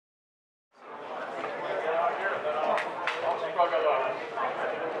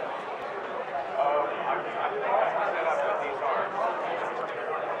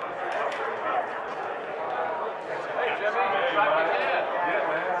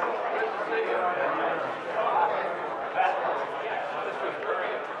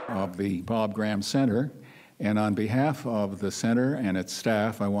of the Bob Graham Center. And on behalf of the center and its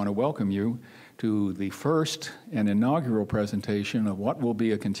staff, I want to welcome you to the first and inaugural presentation of what will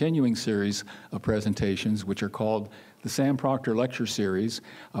be a continuing series of presentations, which are called the Sam Proctor Lecture Series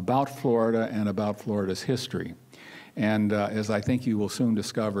about Florida and about Florida's history. And as I think you will soon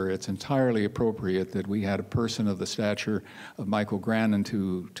discover, it's entirely appropriate that we had a person of the stature of Michael Gannon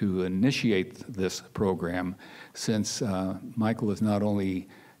to initiate this program, since Michael is not only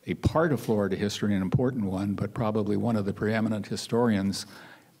a part of Florida history, an important one, but probably one of the preeminent historians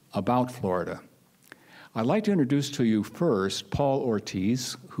about Florida. I'd like to introduce to you first Paul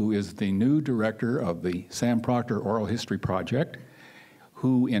Ortiz, who is the new director of the Sam Proctor Oral History Project,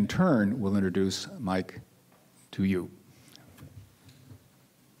 who in turn will introduce Mike to you.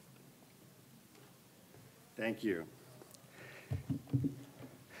 Thank you.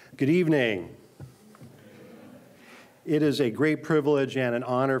 Good evening. It is a great privilege and an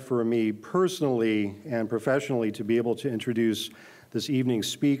honor for me personally and professionally to be able to introduce this evening's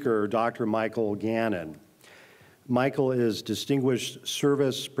speaker, Dr. Michael Gannon. Michael is Distinguished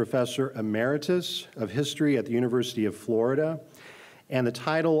Service Professor Emeritus of History at the University of Florida. And the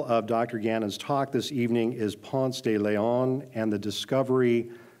title of Dr. Gannon's talk this evening is Ponce de León and the Discovery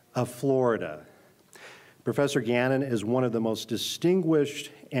of Florida. Professor Gannon is one of the most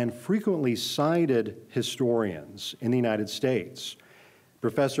distinguished and frequently cited historians in the United States.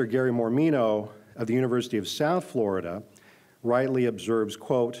 Professor Gary Mormino of the University of South Florida rightly observes,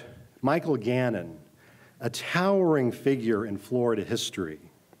 quote, Michael Gannon, a towering figure in Florida history,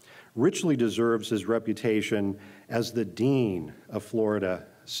 richly deserves his reputation as the Dean of Florida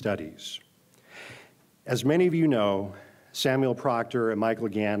Studies. As many of you know, Samuel Proctor and Michael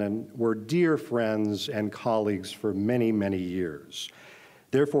Gannon were dear friends and colleagues for many, many years.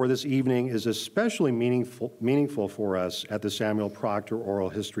 Therefore, this evening is especially meaningful for us at the Samuel Proctor Oral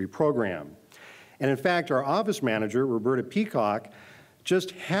History Program. And in fact, our office manager, Roberta Peacock,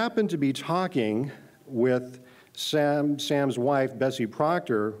 just happened to be talking with Sam's wife, Bessie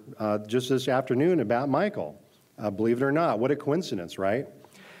Proctor, just this afternoon about Michael. Believe it or not, what a coincidence, right?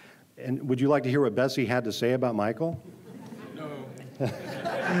 And would you like to hear what Bessie had to say about Michael? No.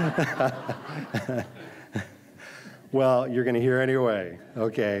 Well, you're going to hear anyway.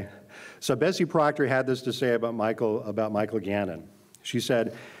 Okay. So Bessie Proctor had this to say about Michael Gannon. She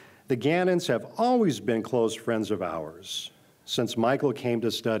said, the Gannons have always been close friends of ours since Michael came to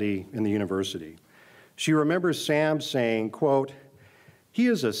study in the university. She remembers Sam saying, quote, he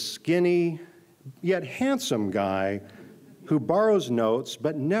is a skinny, yet handsome guy who borrows notes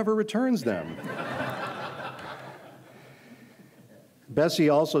but never returns them. Bessie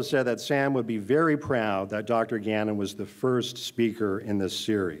also said that Sam would be very proud that Dr. Gannon was the first speaker in this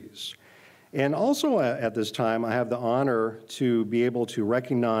series. And also at this time, I have the honor to be able to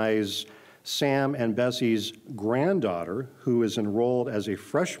recognize Sam and Bessie's granddaughter, who is enrolled as a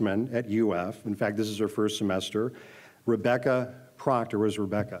freshman at UF. In fact, this is her first semester, Rebecca Proctor. Where's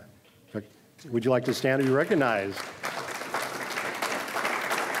Rebecca? Would you like to stand and be recognized?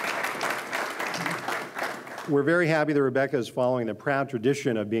 We're very happy that Rebecca is following the proud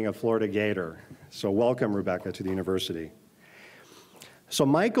tradition of being a Florida Gator. So welcome, Rebecca, to the university. So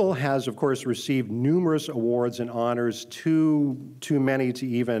Michael has, of course, received numerous awards and honors, too many to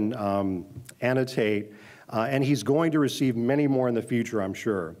even annotate, and he's going to receive many more in the future, I'm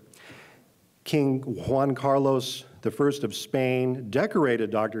sure. King Juan Carlos I of Spain decorated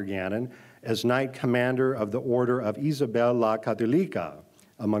Dr. Gannon as Knight Commander of the Order of Isabel la Católica,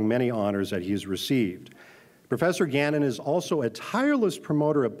 among many honors that he's received. Professor Gannon is also a tireless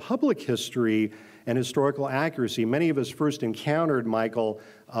promoter of public history and historical accuracy. Many of us first encountered Michael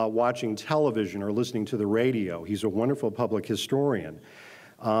watching television or listening to the radio. He's a wonderful public historian.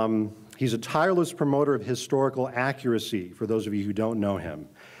 He's a tireless promoter of historical accuracy, for those of you who don't know him.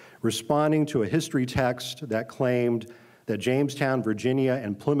 Responding to a history text that claimed that Jamestown, Virginia,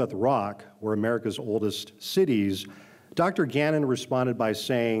 and Plymouth Rock were America's oldest cities, Dr. Gannon responded by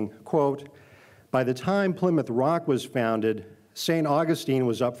saying, quote, by the time Plymouth Rock was founded, St. Augustine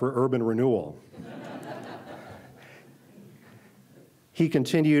was up for urban renewal. He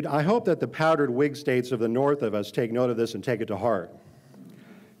continued, I hope that the powdered wig states of the north of us take note of this and take it to heart.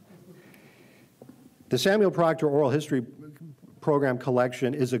 The Samuel Proctor Oral History Program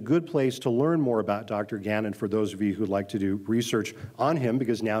collection is a good place to learn more about Dr. Gannon for those of you who'd like to do research on him,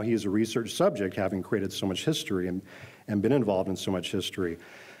 because now he is a research subject, having created so much history and been involved in so much history.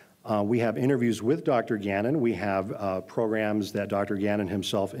 We have interviews with Dr. Gannon. We have programs that Dr. Gannon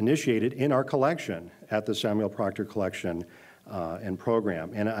himself initiated in our collection at the Samuel Proctor Collection and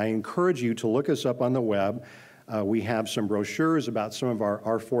Program. And I encourage you to look us up on the web. We have some brochures about some of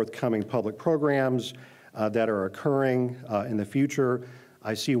our forthcoming public programs that are occurring in the future.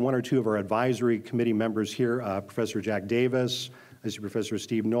 I see one or two of our advisory committee members here, Professor Jack Davis, I see Professor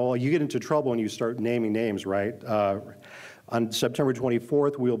Steve Knoll. You get into trouble when you start naming names, right? On September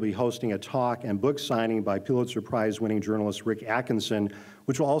 24th, we'll be hosting a talk and book signing by Pulitzer Prize-winning journalist Rick Atkinson,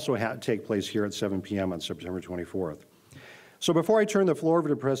 which will also take place here at 7 p.m. on September 24th. So before I turn the floor over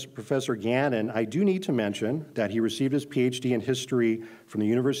to Professor Gannon, I do need to mention that he received his PhD in history from the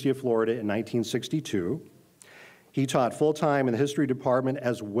University of Florida in 1962. He taught full-time in the history department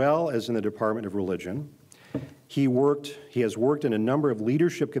as well as in the Department of Religion. He has worked in a number of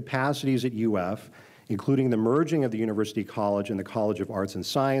leadership capacities at UF, including the merging of the University College and the College of Arts and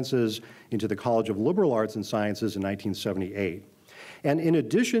Sciences into the College of Liberal Arts and Sciences in 1978. And in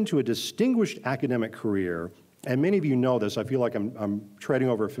addition to a distinguished academic career, and many of you know this, I feel like I'm treading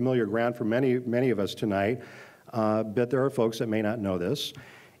over familiar ground for many of us tonight, but there are folks that may not know this,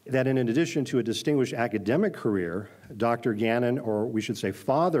 that in addition to a distinguished academic career, Dr. Gannon, or we should say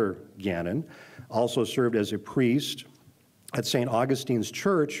Father Gannon, also served as a priest at St. Augustine's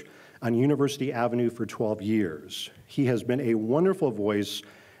Church on University Avenue for 12 years. He has been a wonderful voice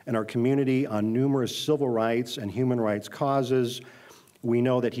in our community on numerous civil rights and human rights causes. We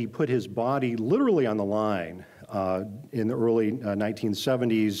know that he put his body literally on the line in the early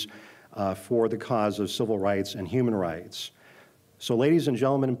 1970s for the cause of civil rights and human rights. So ladies and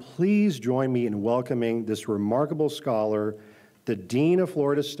gentlemen, please join me in welcoming this remarkable scholar, the Dean of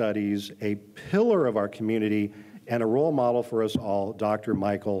Florida Studies, a pillar of our community, and a role model for us all, Dr.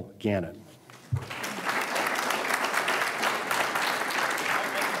 Michael Gannon.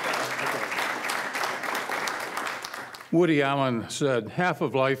 Woody Allen said, "Half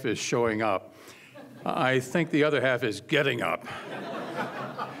of life is showing up. I think the other half is getting up."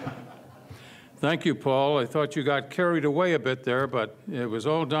 Thank you, Paul. I thought you got carried away a bit there, but it was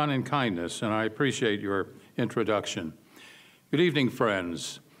all done in kindness, and I appreciate your introduction. Good evening,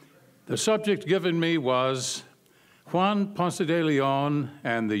 friends. The subject given me was Juan Ponce de León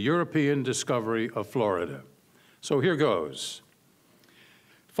and the European discovery of Florida. So here goes.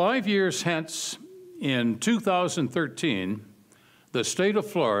 5 years hence, in 2013, the state of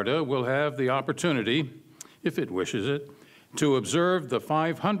Florida will have the opportunity, if it wishes it, to observe the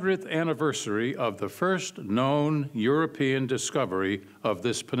 500th anniversary of the first known European discovery of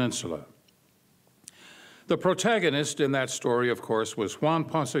this peninsula. The protagonist in that story, of course, was Juan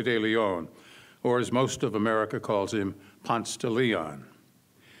Ponce de León, or as most of America calls him, Ponce de Leon.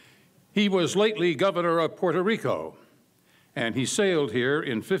 He was lately governor of Puerto Rico, and he sailed here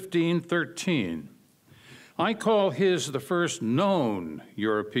in 1513. I call his the first known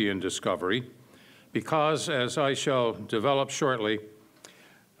European discovery because, as I shall develop shortly,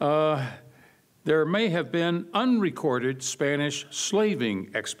 there may have been unrecorded Spanish slaving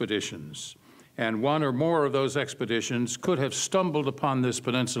expeditions, and one or more of those expeditions could have stumbled upon this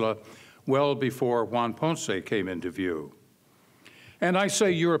peninsula well before Juan Ponce came into view. And I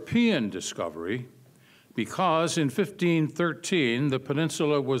say European discovery because in 1513, the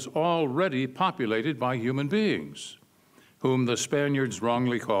peninsula was already populated by human beings, whom the Spaniards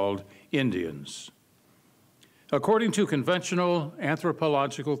wrongly called Indians. According to conventional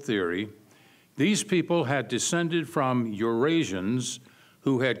anthropological theory, these people had descended from Eurasians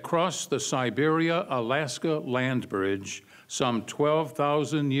who had crossed the Siberia-Alaska land bridge some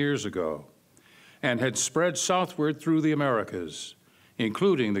 12,000 years ago and had spread southward through the Americas,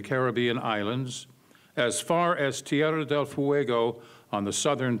 including the Caribbean islands, as far as Tierra del Fuego on the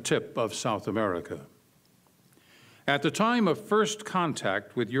southern tip of South America. At the time of first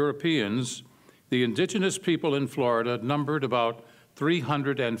contact with Europeans, the indigenous people in Florida numbered about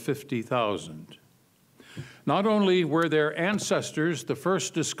 350,000. Not only were their ancestors the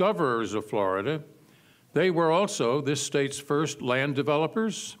first discoverers of Florida, they were also this state's first land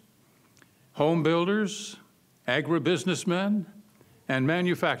developers, home builders, agribusinessmen, and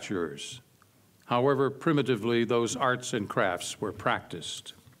manufacturers, however primitively those arts and crafts were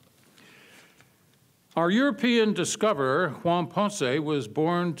practiced. Our European discoverer, Juan Ponce, was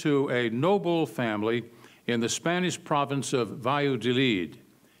born to a noble family in the Spanish province of Valladolid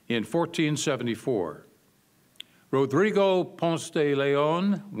in 1474. Rodrigo Ponce de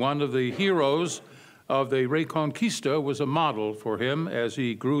León, one of the heroes of the Reconquista, was a model for him as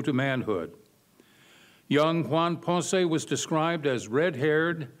he grew to manhood. Young Juan Ponce was described as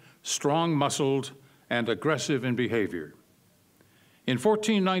red-haired, strong-muscled, and aggressive in behavior. In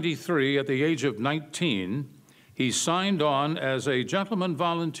 1493, at the age of 19, he signed on as a gentleman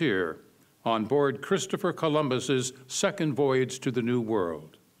volunteer on board Christopher Columbus's second voyage to the New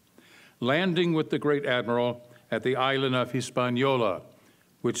World, landing with the great admiral at the island of Hispaniola,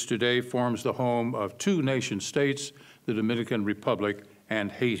 which today forms the home of two nation-states, the Dominican Republic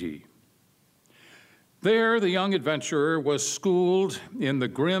and Haiti. There, the young adventurer was schooled in the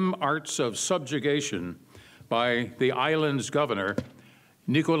grim arts of subjugation by the island's governor,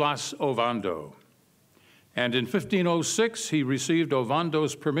 Nicolas Ovando. And in 1506, he received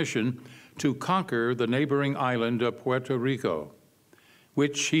Ovando's permission to conquer the neighboring island of Puerto Rico,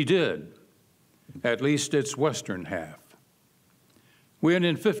 which he did, at least its western half. When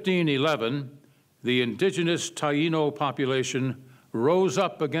in 1511, the indigenous Taíno population rose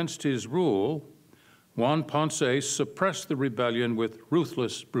up against his rule, Juan Ponce suppressed the rebellion with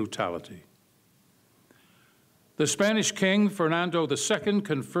ruthless brutality. The Spanish king, Fernando II,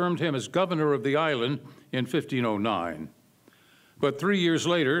 confirmed him as governor of the island in 1509. But 3 years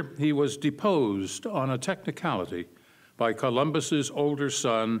later, he was deposed on a technicality by Columbus's older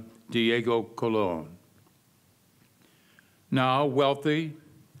son, Diego Colón. Now wealthy,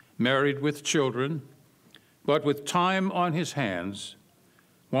 married with children, but with time on his hands,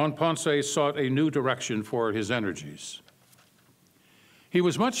 Juan Ponce sought a new direction for his energies. He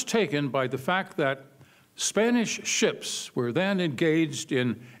was much taken by the fact that Spanish ships were then engaged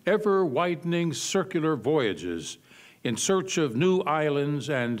in ever-widening circular voyages in search of new islands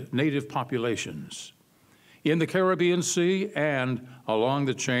and native populations in the Caribbean Sea and along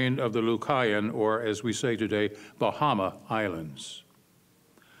the chain of the Lucayan, or as we say today, Bahama Islands.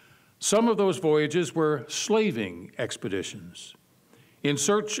 Some of those voyages were slaving expeditions in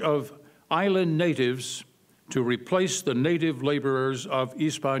search of island natives to replace the native laborers of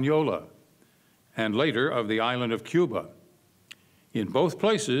Hispaniola and later of the island of Cuba. In both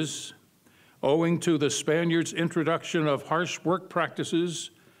places, owing to the Spaniards' introduction of harsh work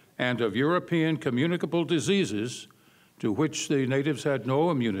practices and of European communicable diseases, to which the natives had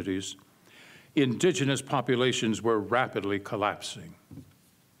no immunities, indigenous populations were rapidly collapsing.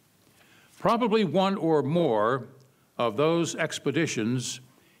 Probably one or more of those expeditions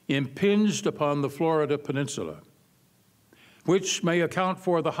impinged upon the Florida Peninsula, which may account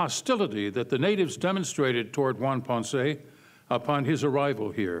for the hostility that the natives demonstrated toward Juan Ponce upon his arrival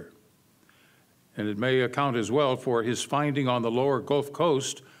here. And it may account as well for his finding on the lower Gulf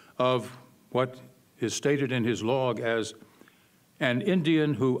Coast of what is stated in his log as an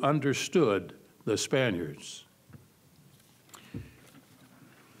Indian who understood the Spaniards.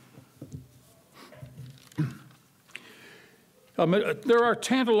 There are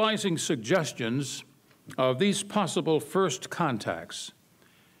tantalizing suggestions of these possible first contacts.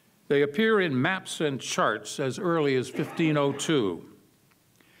 They appear in maps and charts as early as 1502,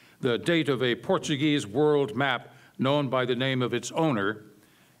 the date of a Portuguese world map known by the name of its owner,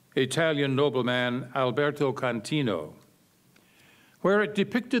 Italian nobleman Alberto Cantino. Where it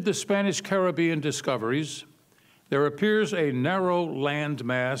depicted the Spanish Caribbean discoveries, there appears a narrow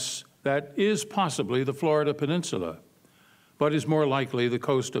landmass that is possibly the Florida Peninsula, but is more likely the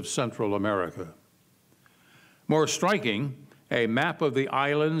coast of Central America. More striking, a map of the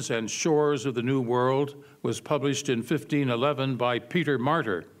islands and shores of the New World was published in 1511 by Peter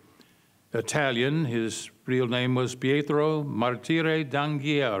Martyr, Italian. His real name was Pietro Martire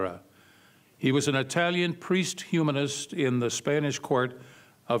d'Anghiera. He was an Italian priest humanist in the Spanish court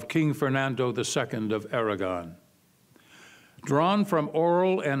of King Fernando II of Aragon. Drawn from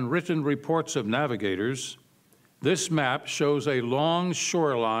oral and written reports of navigators, this map shows a long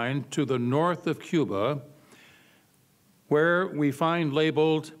shoreline to the north of Cuba, where we find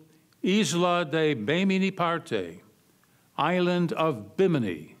labeled Isla de Bimini Parte, Island of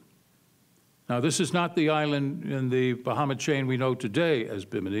Bimini. Now, this is not the island in the Bahama chain we know today as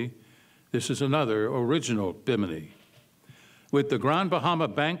Bimini. This is another original Bimini. With the Grand Bahama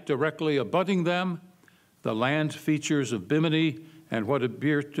Bank directly abutting them, the land features of Bimini and what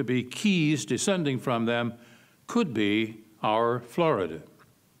appear to be keys descending from them could be our Florida.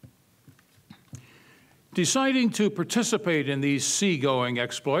 Deciding to participate in these seagoing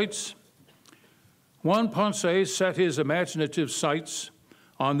exploits, Juan Ponce set his imaginative sights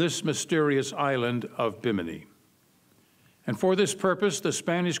on this mysterious island of Bimini. And for this purpose, the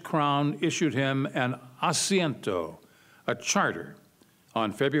Spanish crown issued him an asiento, a charter,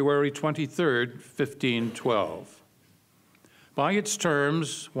 on February 23, 1512. By its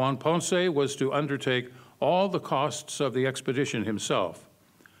terms, Juan Ponce was to undertake all the costs of the expedition himself,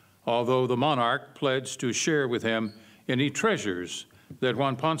 although the monarch pledged to share with him any treasures that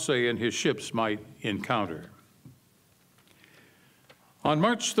Juan Ponce and his ships might encounter. On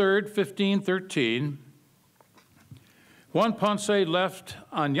March 3, 1513, Juan Ponce left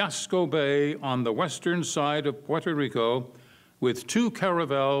Añasco Bay on the western side of Puerto Rico with 2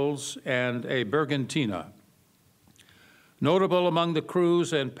 caravels and a bergantina. Notable among the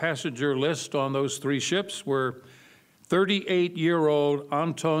crews and passenger list on those 3 ships were 38-year-old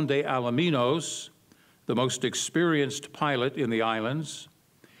Anton de Alaminos, the most experienced pilot in the islands,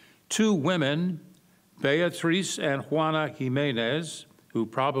 2 women, Beatriz and Juana Jimenez, who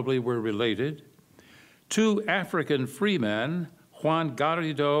probably were related, 2 African freemen, Juan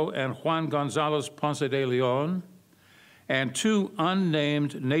Garrido and Juan Gonzalez Ponce de León, and 2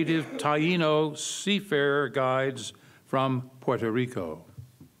 unnamed native Taíno seafarer guides from Puerto Rico.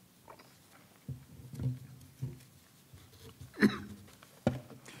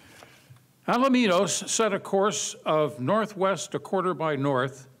 Alaminos set a course of northwest a quarter by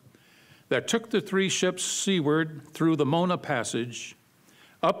north that took the 3 ships seaward through the Mona Passage,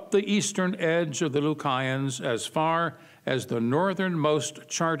 up the eastern edge of the Lucayans as far as the northernmost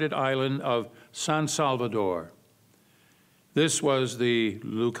charted island of San Salvador. This was the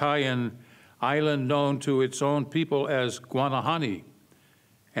Lucayan island known to its own people as Guanahani,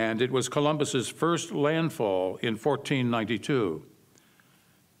 and it was Columbus's first landfall in 1492.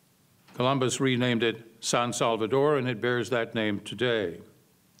 Columbus renamed it San Salvador, and it bears that name today.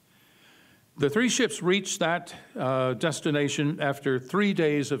 The 3 ships reached that destination after 11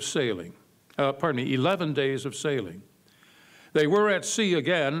 days of sailing. They were at sea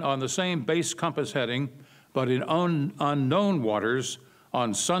again on the same base compass heading, but in unknown waters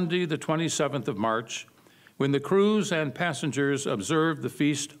on Sunday, the 27th of March, when the crews and passengers observed the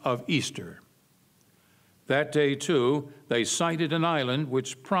feast of Easter. That day, too, they sighted an island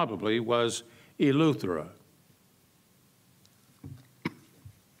which probably was Eleuthera.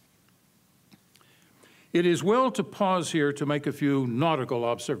 It is well to pause here to make a few nautical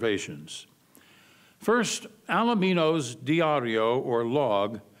observations. First, Alaminos' diario, or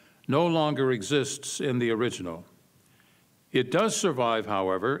log, no longer exists in the original. It does survive,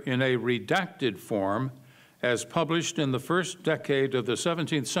 however, in a redacted form as published in the first decade of the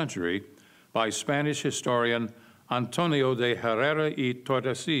 17th century by Spanish historian Antonio de Herrera y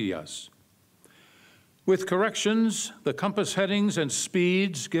Tordesillas. With corrections, the compass headings and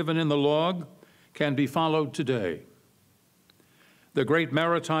speeds given in the log can be followed today. The great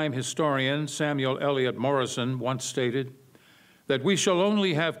maritime historian Samuel Eliot Morison once stated that we shall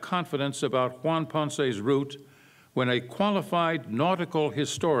only have confidence about Juan Ponce's route when a qualified nautical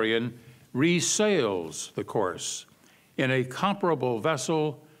historian resails the course in a comparable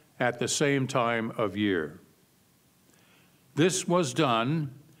vessel at the same time of year. This was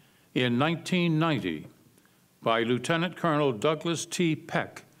done in 1990 by Lieutenant Colonel Douglas T.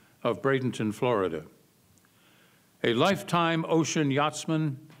 Peck of Bradenton, Florida. A lifetime ocean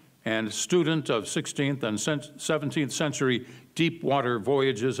yachtsman and student of 16th and 17th century deep water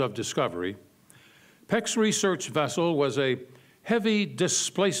voyages of discovery, Peck's research vessel was a heavy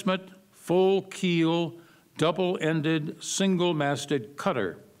displacement, full keel, double-ended, single-masted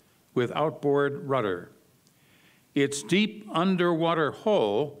cutter with outboard rudder. Its deep underwater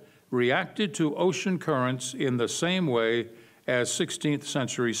hull reacted to ocean currents in the same way as 16th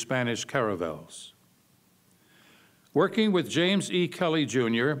century Spanish caravels. Working with James E. Kelly,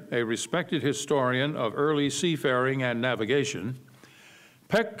 Jr., a respected historian of early seafaring and navigation,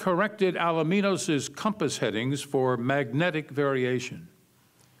 Peck corrected Alaminos' compass headings for magnetic variation.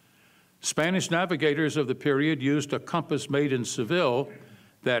 Spanish navigators of the period used a compass made in Seville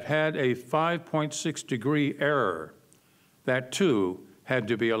that had a 5.6-degree error. That, too, had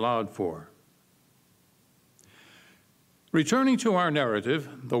to be allowed for. Returning to our narrative,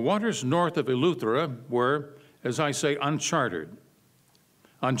 the waters north of Eleuthera were, as I say, uncharted.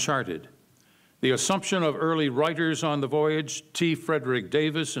 The assumption of early writers on the voyage, T. Frederick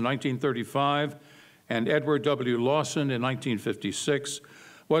Davis in 1935 and Edward W. Lawson in 1956,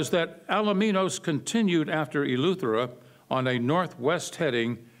 was that Alaminos continued after Eleuthera on a northwest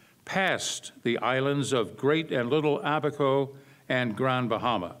heading past the islands of Great and Little Abaco and Gran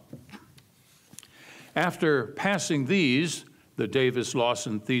Bahama. After passing these, the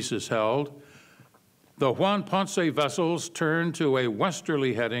Davis-Lawson thesis held, the Juan Ponce vessels turned to a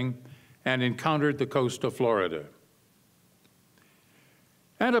westerly heading and encountered the coast of Florida.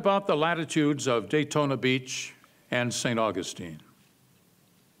 At about the latitudes of Daytona Beach and St. Augustine.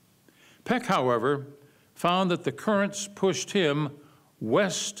 Peck, however, found that the currents pushed him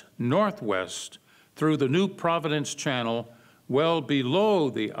west-northwest through the New Providence Channel well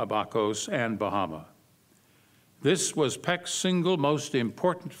below the Abacos and Bahama. This was Peck's single most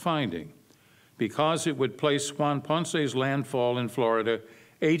important finding because it would place Juan Ponce's landfall in Florida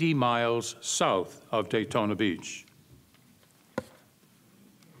 80 miles south of Daytona Beach.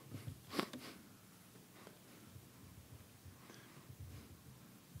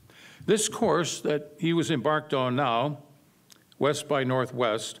 This course that he was embarked on now west by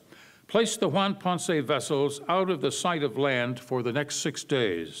northwest, placed the Juan Ponce vessels out of the sight of land for the next 6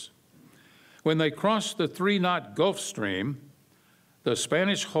 days. When they crossed the 3-knot Gulf Stream, the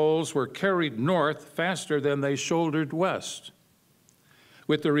Spanish hulls were carried north faster than they shouldered west,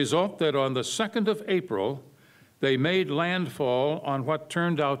 with the result that on the 2nd of April, they made landfall on what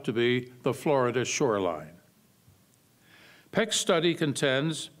turned out to be the Florida shoreline. Peck's study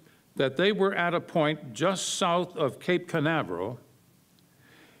contends that they were at a point just south of Cape Canaveral,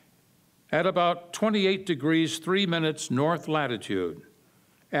 at about 28 degrees 3 minutes north latitude,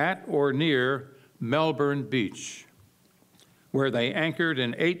 at or near Melbourne Beach, where they anchored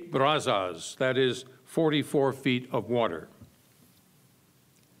in 8 brazas, that is 44 feet of water.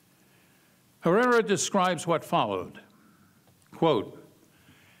 Herrera describes what followed, quote,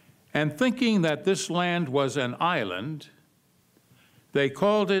 "And thinking that this land was an island, they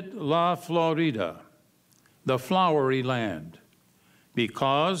called it La Florida, the flowery land,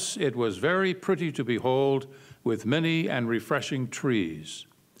 because it was very pretty to behold with many and refreshing trees,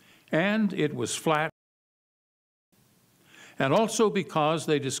 and it was flat, and also because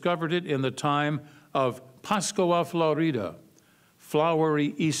they discovered it in the time of Pascua Florida,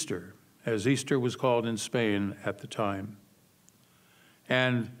 flowery Easter, as Easter was called in Spain at the time."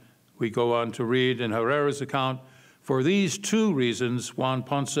 And we go on to read in Herrera's account, "For these 2 reasons, Juan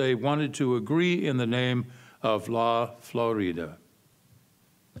Ponce wanted to agree in the name of La Florida."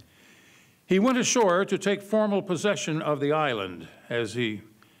 He went ashore to take formal possession of the island, as he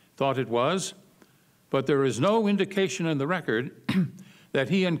thought it was, but there is no indication in the record that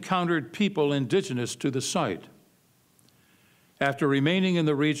he encountered people indigenous to the site. After remaining in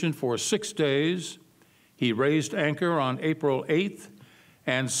the region for 6 days, he raised anchor on April 8th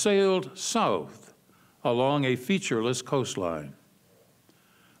and sailed south along a featureless coastline.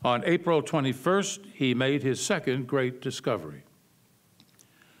 On April 21st, he made his second great discovery,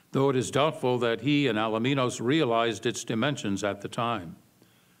 though it is doubtful that he and Alaminos realized its dimensions at the time.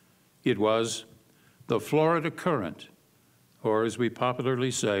 It was the Florida Current, or as we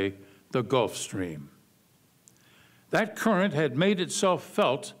popularly say, the Gulf Stream. That current had made itself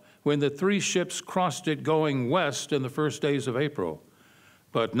felt when the 3 ships crossed it going west in the first days of April.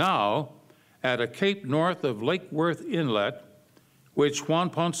 But now, at a cape north of Lake Worth Inlet, which Juan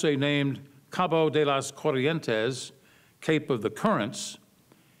Ponce named Cabo de las Corrientes, Cape of the Currents,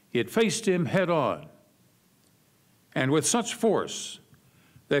 it faced him head-on, and with such force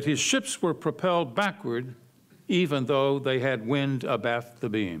that his ships were propelled backward even though they had wind abaft the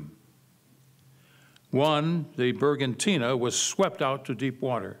beam. One, the Bergantina, was swept out to deep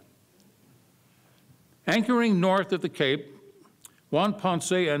water. Anchoring north of the Cape, Juan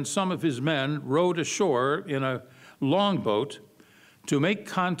Ponce and some of his men rowed ashore in a longboat to make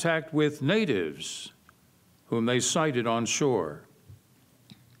contact with natives whom they sighted on shore.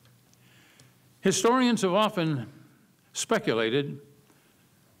 Historians have often speculated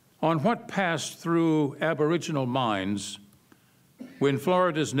on what passed through Aboriginal minds when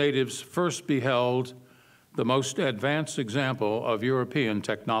Florida's natives first beheld the most advanced example of European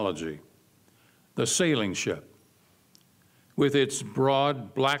technology, the sailing ship, with its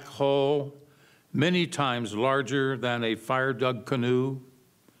broad black hull, many times larger than a fire-dug canoe,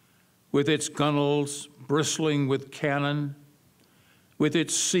 with its gunwales bristling with cannon, with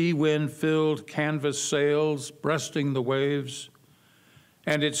its sea wind-filled canvas sails breasting the waves,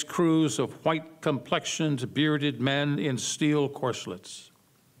 and its crews of white-complexioned, bearded men in steel corselets.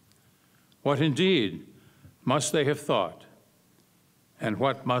 What indeed must they have thought, and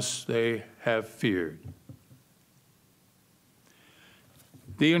what must they have feared?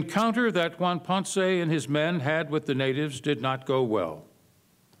 The encounter that Juan Ponce and his men had with the natives did not go well.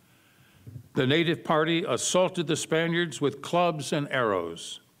 The native party assaulted the Spaniards with clubs and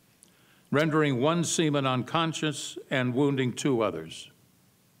arrows, rendering 1 seaman unconscious and wounding 2 others.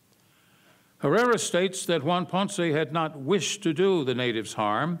 Herrera states that Juan Ponce had not wished to do the natives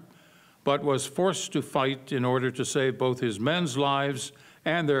harm, but was forced to fight in order to save both his men's lives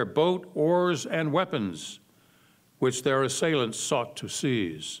and their boat, oars, and weapons, which their assailants sought to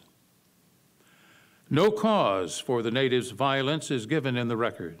seize. No cause for the natives' violence is given in the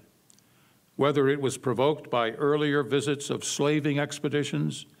record, whether it was provoked by earlier visits of slaving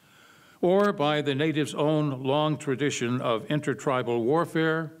expeditions or by the natives' own long tradition of intertribal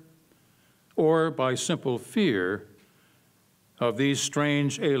warfare, or by simple fear of these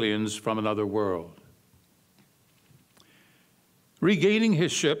strange aliens from another world. Regaining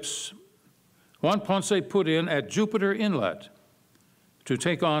his ships, Juan Ponce put in at Jupiter Inlet to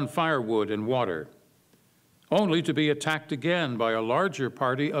take on firewood and water, only to be attacked again by a larger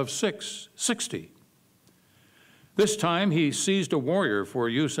party of 60. This time he seized a warrior for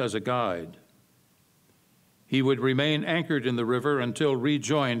use as a guide. He would remain anchored in the river until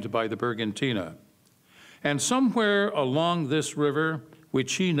rejoined by the Bergantina. And somewhere along this river,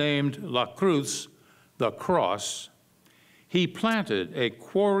 which he named La Cruz, the cross, he planted a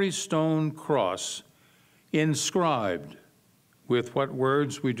quarry stone cross inscribed with what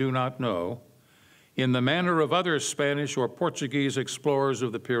words we do not know, in the manner of other Spanish or Portuguese explorers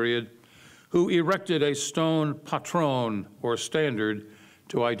of the period who erected a stone patron or standard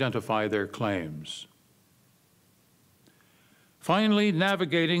to identify their claims. Finally,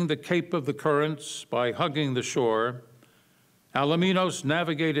 navigating the Cape of the Currents by hugging the shore, Alaminos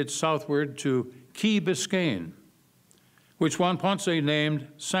navigated southward to Key Biscayne, which Juan Ponce named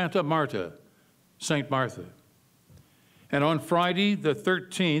Santa Marta, St. Martha. And on Friday, the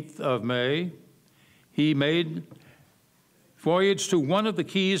 13th of May, he made voyage to one of the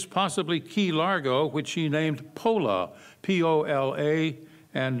keys, possibly Key Largo, which he named Pola, P-O-L-A,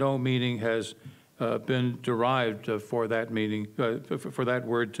 and no meaning has been derived for that meaning, for that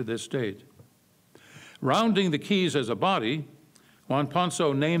word to this date. Rounding the keys as a body, Juan Ponce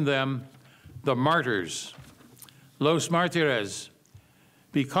named them the Martyrs, Los Martires,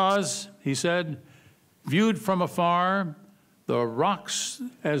 because, he said, viewed from afar, the rocks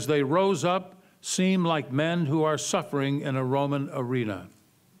as they rose up seem like men who are suffering in a Roman arena.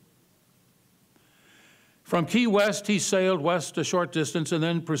 From Key West, he sailed west a short distance and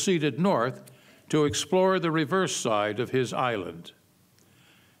then proceeded north to explore the reverse side of his island,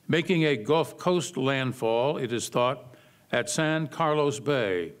 making a Gulf Coast landfall, it is thought, at San Carlos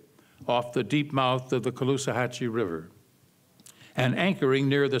Bay, off the deep mouth of the Caloosahatchee River, and anchoring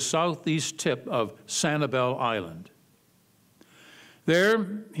near the southeast tip of Sanibel Island.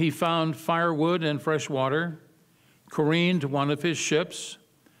 There, he found firewood and fresh water, careened one of his ships,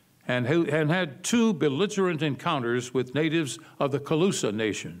 and had two belligerent encounters with natives of the Calusa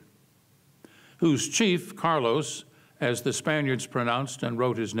Nation, whose chief, Carlos, as the Spaniards pronounced and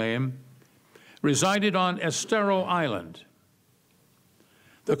wrote his name, resided on Estero Island.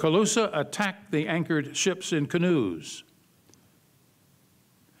 The Calusa attacked the anchored ships in canoes.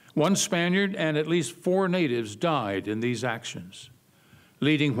 One Spaniard and at least 4 natives died in these actions,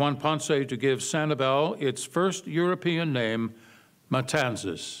 leading Juan Ponce to give Sanibel its first European name,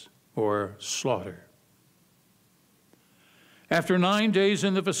 Matanzas, or slaughter. After 9 days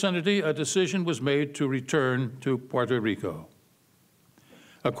in the vicinity, a decision was made to return to Puerto Rico.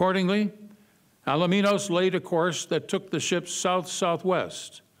 Accordingly, Alaminos laid a course that took the ships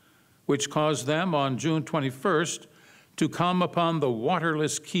south-southwest, which caused them on June 21st to come upon the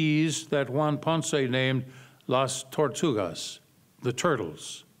waterless keys that Juan Ponce named Las Tortugas, the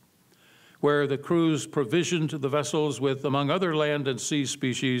turtles, where the crews provisioned the vessels with, among other land and sea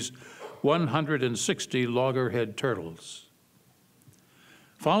species, 160 loggerhead turtles.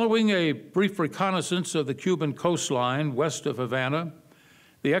 Following a brief reconnaissance of the Cuban coastline west of Havana,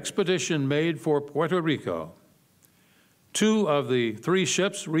 the expedition made for Puerto Rico. 2 of the 3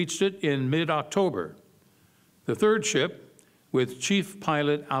 ships reached it in mid-October. The 3rd ship, with Chief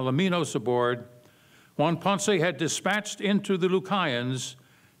Pilot Alaminos aboard, Juan Ponce had dispatched into the Lucayans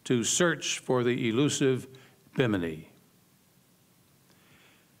to search for the elusive Bimini.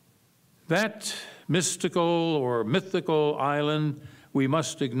 That mystical or mythical island we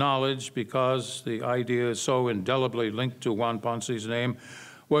must acknowledge, because the idea is so indelibly linked to Juan Ponce's name,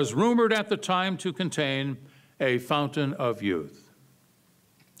 was rumored at the time to contain a fountain of youth.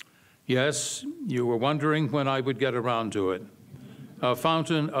 Yes, you were wondering when I would get around to it. A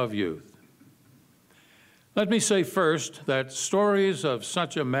fountain of youth. Let me say first that stories of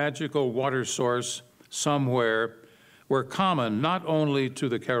such a magical water source somewhere were common not only to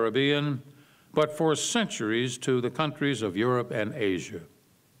the Caribbean, but for centuries to the countries of Europe and Asia.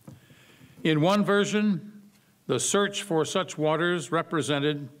 In one version, the search for such waters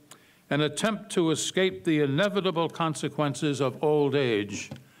represented an attempt to escape the inevitable consequences of old age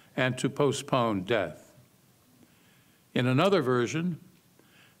and to postpone death. In another version,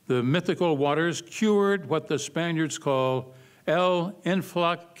 the mythical waters cured what the Spaniards call el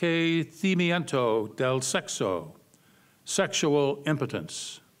enflaquecimiento del sexo, sexual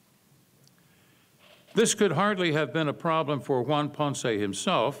impotence. This could hardly have been a problem for Juan Ponce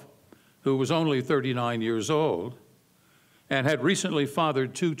himself, who was only 39 years old and had recently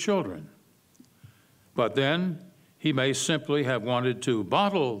fathered 2 children. But then he may simply have wanted to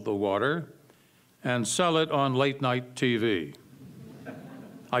bottle the water and sell it on late-night TV.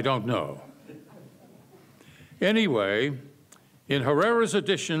 I don't know. Anyway, in Herrera's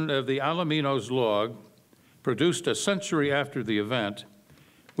edition of the Alaminos log, produced a century after the event,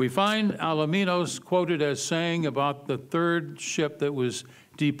 We find Alaminos quoted as saying about the third ship that was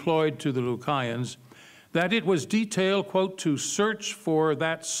deployed to the Lucayans that it was detailed, quote, to search for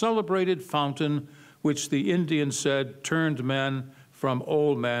that celebrated fountain which the Indians said turned men from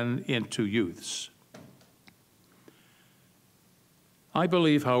old men into youths. I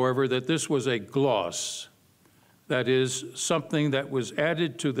believe, however, that this was a gloss, that is, something that was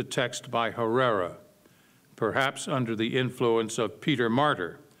added to the text by Herrera, perhaps under the influence of Peter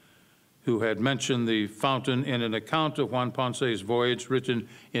Martyr, who had mentioned the fountain in an account of Juan Ponce's voyage written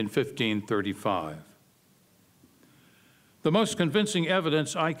in 1535. The most convincing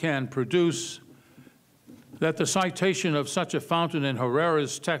evidence I can produce that the citation of such a fountain in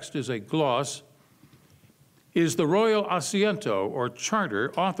Herrera's text is a gloss is the royal asiento, or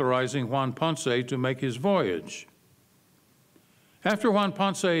charter, authorizing Juan Ponce to make his voyage. After Juan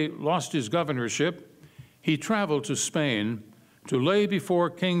Ponce lost his governorship, he traveled to Spain to lay before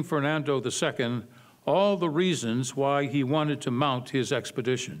King Fernando II all the reasons why he wanted to mount his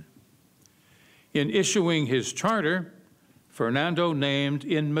expedition. In issuing his charter, Fernando named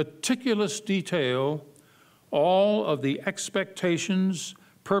in meticulous detail all of the expectations,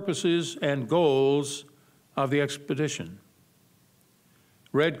 purposes, and goals of the expedition.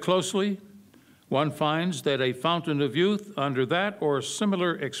 Read closely, one finds that a fountain of youth under that or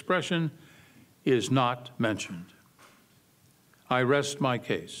similar expression is not mentioned. I rest my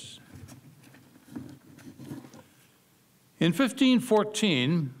case. In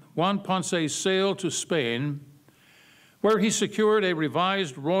 1514, Juan Ponce sailed to Spain, where he secured a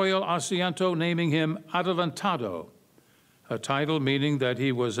revised royal asiento naming him Adelantado, a title meaning that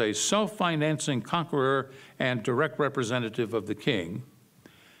he was a self-financing conqueror and direct representative of the king.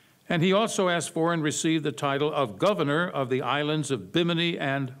 And he also asked for and received the title of governor of the islands of Bimini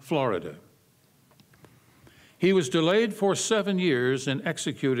and Florida. He was delayed for 7 years in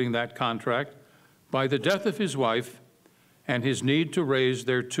executing that contract by the death of his wife and his need to raise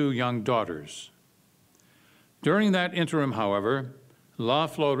their 2 young daughters. During that interim, however, La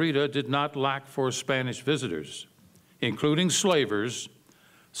Florida did not lack for Spanish visitors, including slavers,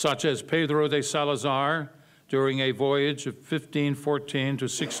 such as Pedro de Salazar during a voyage of 1514 to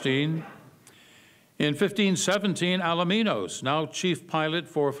 16. In 1517, Alaminos, now chief pilot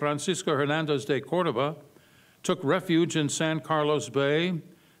for Francisco Hernandez de Cordoba, took refuge in San Carlos Bay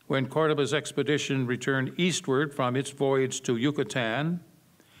when Cordoba's expedition returned eastward from its voyage to Yucatan.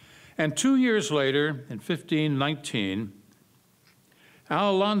 And 2 years later, in 1519,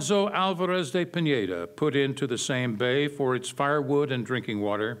 Alonso Alvarez de Pineda put into the same bay for its firewood and drinking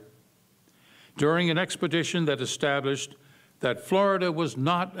water during an expedition that established that Florida was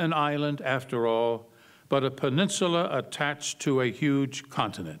not an island after all, but a peninsula attached to a huge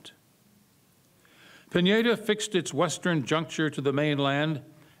continent. Pineda fixed its western juncture to the mainland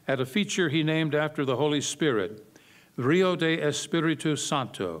at a feature he named after the Holy Spirit, Rio de Espiritu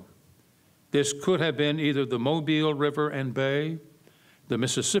Santo. This could have been either the Mobile River and Bay, the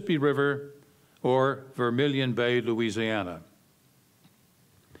Mississippi River, or Vermilion Bay, Louisiana.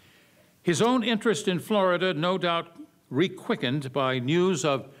 His own interest in Florida, no doubt requickened by news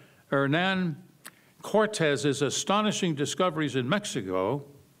of Hernan Cortez's astonishing discoveries in Mexico,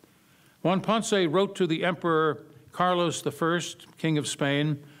 Juan Ponce wrote to the Emperor Carlos I, King of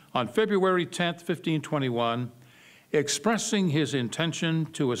Spain, on February 10, 1521, expressing his intention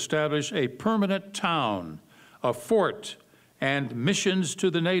to establish a permanent town, a fort, and missions to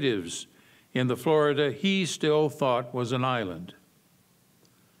the natives in the Florida he still thought was an island.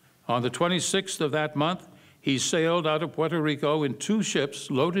 On the 26th of that month, he sailed out of Puerto Rico in 2 ships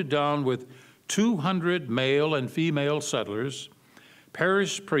loaded down with 200 male and female settlers,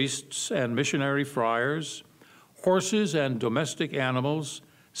 parish priests and missionary friars, horses and domestic animals,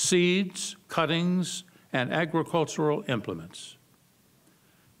 seeds, cuttings, and agricultural implements.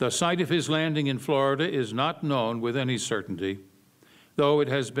 The site of his landing in Florida is not known with any certainty, though it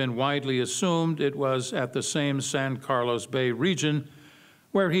has been widely assumed it was at the same San Carlos Bay region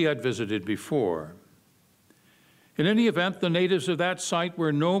where he had visited before. In any event, the natives of that site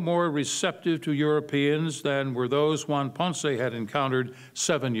were no more receptive to Europeans than were those Juan Ponce had encountered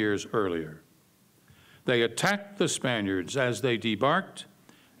 7 years earlier. They attacked the Spaniards as they debarked,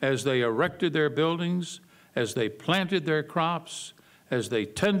 as they erected their buildings, as they planted their crops, as they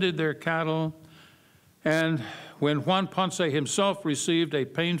tended their cattle, and when Juan Ponce himself received a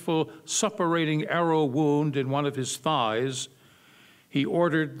painful suppurating arrow wound in one of his thighs, he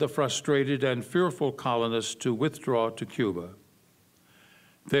ordered the frustrated and fearful colonists to withdraw to Cuba.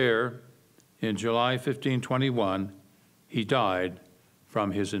 There, in July 1521, he died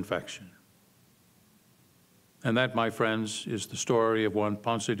from his infection. And that, my friends, is the story of Juan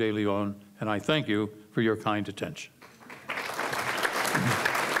Ponce de León, and I thank you for your kind attention.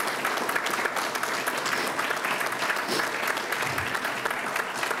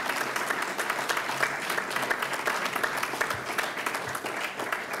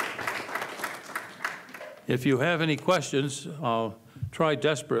 If you have any questions, I'll try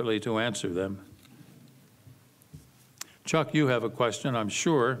desperately to answer them. Chuck, you have a question, I'm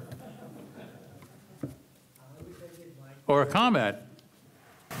sure. Or a comment.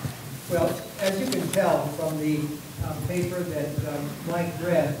 Well, as you can tell from the paper that Mike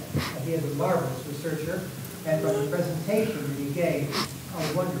read, he is a marvelous researcher, and from the presentation that he gave,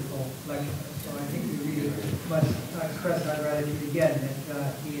 a wonderful lecture. So I think we really must express our gratitude again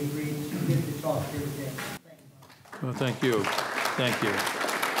that he agreed to give the talk here today. Well, thank you. Thank you.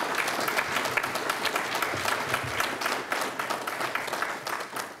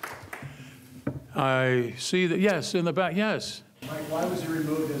 I see that, yes, in the back, yes. Mike, why was he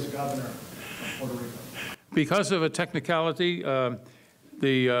removed as governor of Puerto Rico? Because of a technicality,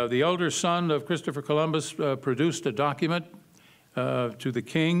 the elder son of Christopher Columbus produced a document to the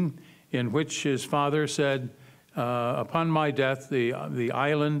king in which his father said, upon my death, the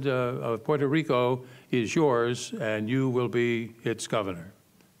island of Puerto Rico is yours, and you will be its governor.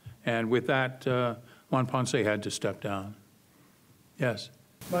 And with that, Juan Ponce had to step down. Yes?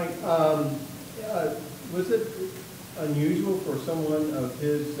 Mike, was it unusual for someone of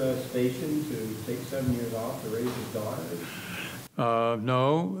his station to take 7 years off to raise his daughter?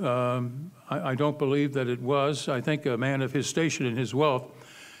 No, I don't believe that it was. I think a man of his station and his wealth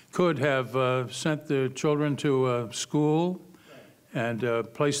could have sent the children to school and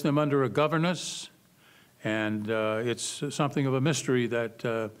placed them under a governess. And it's something of a mystery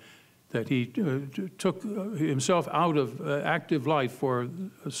that he took himself out of active life for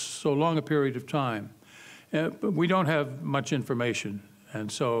so long a period of time. But we don't have much information,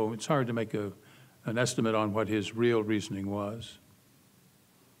 and so it's hard to make an estimate on what his real reasoning was.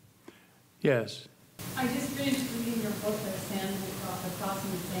 Yes? I just finished reading your book,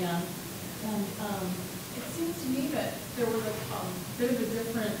 Crossing the Sand, and it seems to me that there was a bit of a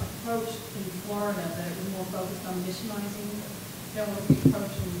different approach in Florida, that it was more focused on missionizing than was the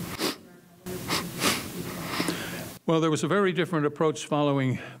approach in Well, there was a very different approach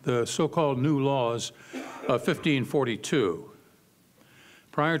following the so-called new laws of 1542.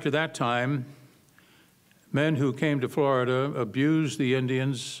 Prior to that time, men who came to Florida abused the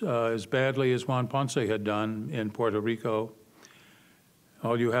Indians as badly as Juan Ponce had done in Puerto Rico.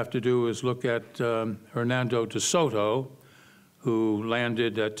 All you have to do is look at Hernando de Soto, who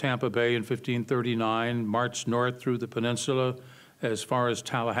landed at Tampa Bay in 1539, marched north through the peninsula as far as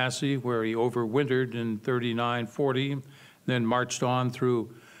Tallahassee, where he overwintered in 39-40, then marched on through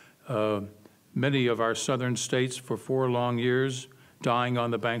many of our southern states for 4 long years, dying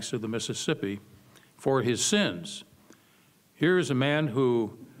on the banks of the Mississippi for his sins. Here is a man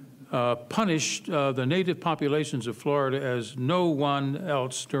who punished the native populations of Florida as no one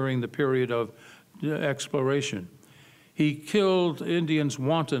else during the period of exploration. He killed Indians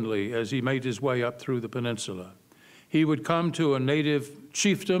wantonly as he made his way up through the peninsula. He would come to a native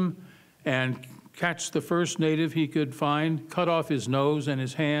chiefdom and catch the first native he could find, cut off his nose and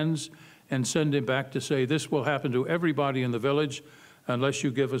his hands, and send him back to say, this will happen to everybody in the village unless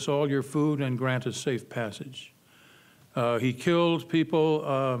you give us all your food and grant us safe passage. He killed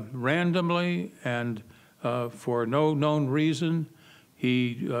people randomly and for no known reason.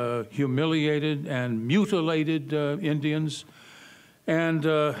 He humiliated and mutilated Indians. And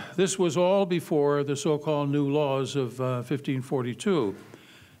this was all before the so-called new laws of 1542.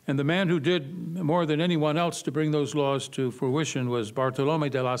 And the man who did more than anyone else to bring those laws to fruition was Bartolome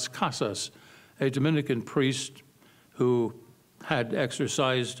de las Casas, a Dominican priest who had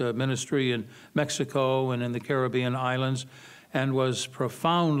exercised ministry in Mexico and in the Caribbean islands, and was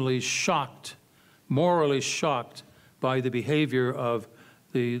profoundly shocked, morally shocked, by the behavior of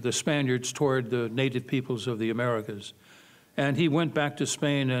the Spaniards toward the native peoples of the Americas. And he went back to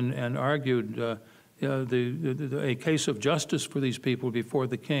Spain and argued a case of justice for these people before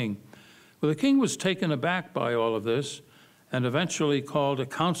the king. Well, the king was taken aback by all of this and eventually called a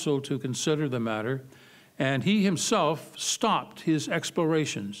council to consider the matter, and he himself stopped his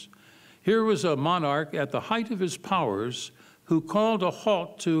explorations. Here was a monarch at the height of his powers who called a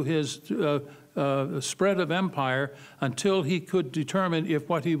halt to his spread of empire until he could determine if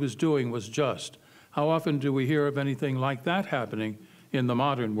what he was doing was just. How often do we hear of anything like that happening in the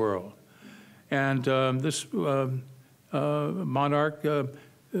modern world? And this monarch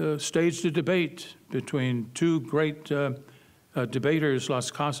staged a debate between two great debaters,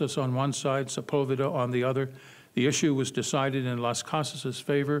 Las Casas on one side, Sepulveda on the other. The issue was decided in Las Casas'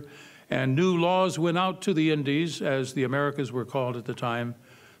 favor, and new laws went out to the Indies, as the Americas were called at the time,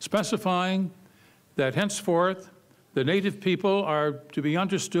 specifying that henceforth the native people are to be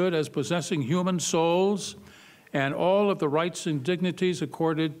understood as possessing human souls and all of the rights and dignities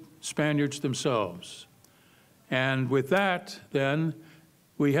accorded Spaniards themselves. And with that, then,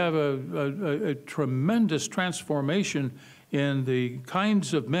 we have a tremendous transformation in the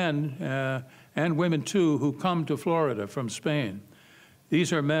kinds of men and women, too, who come to Florida from Spain.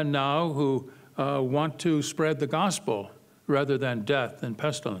 These are men now who want to spread the gospel rather than death and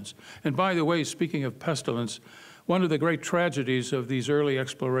pestilence. And by the way, speaking of pestilence, one of the great tragedies of these early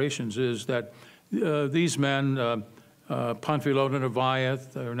explorations is that these men, Panfilo de Narvaez,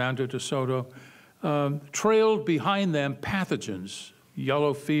 Hernando de Soto, trailed behind them pathogens,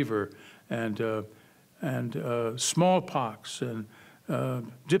 yellow fever and smallpox and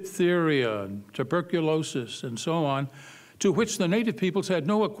diphtheria and tuberculosis and so on, to which the native peoples had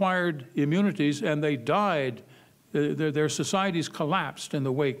no acquired immunities, and they died. Their societies collapsed in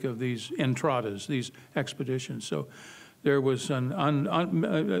the wake of these entradas, these expeditions. So there was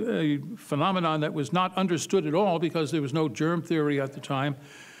a phenomenon that was not understood at all because there was no germ theory at the time.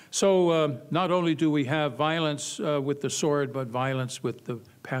 So not only do we have violence with the sword, but violence with the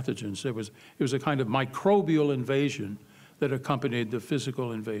pathogens. It was a kind of microbial invasion that accompanied the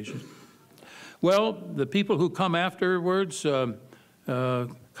physical invasion. Well, the people who come afterwards,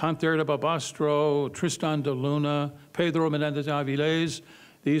 Canter de Babastro, Tristan de Luna, Pedro Menendez Avilés,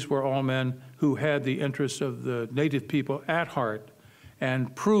 these were all men who had the interests of the native people at heart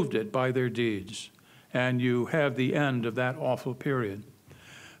and proved it by their deeds. And you have the end of that awful period.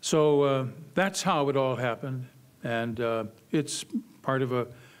 So that's how it all happened. And it's part of a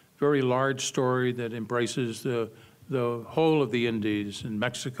very large story that embraces the whole of the Indies in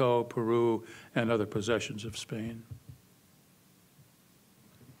Mexico, Peru, and other possessions of Spain.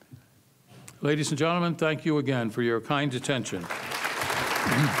 Ladies and gentlemen, thank you again for your kind attention.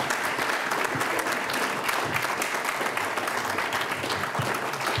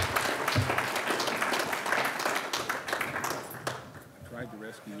 Tried to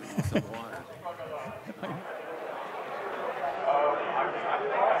rescue some water.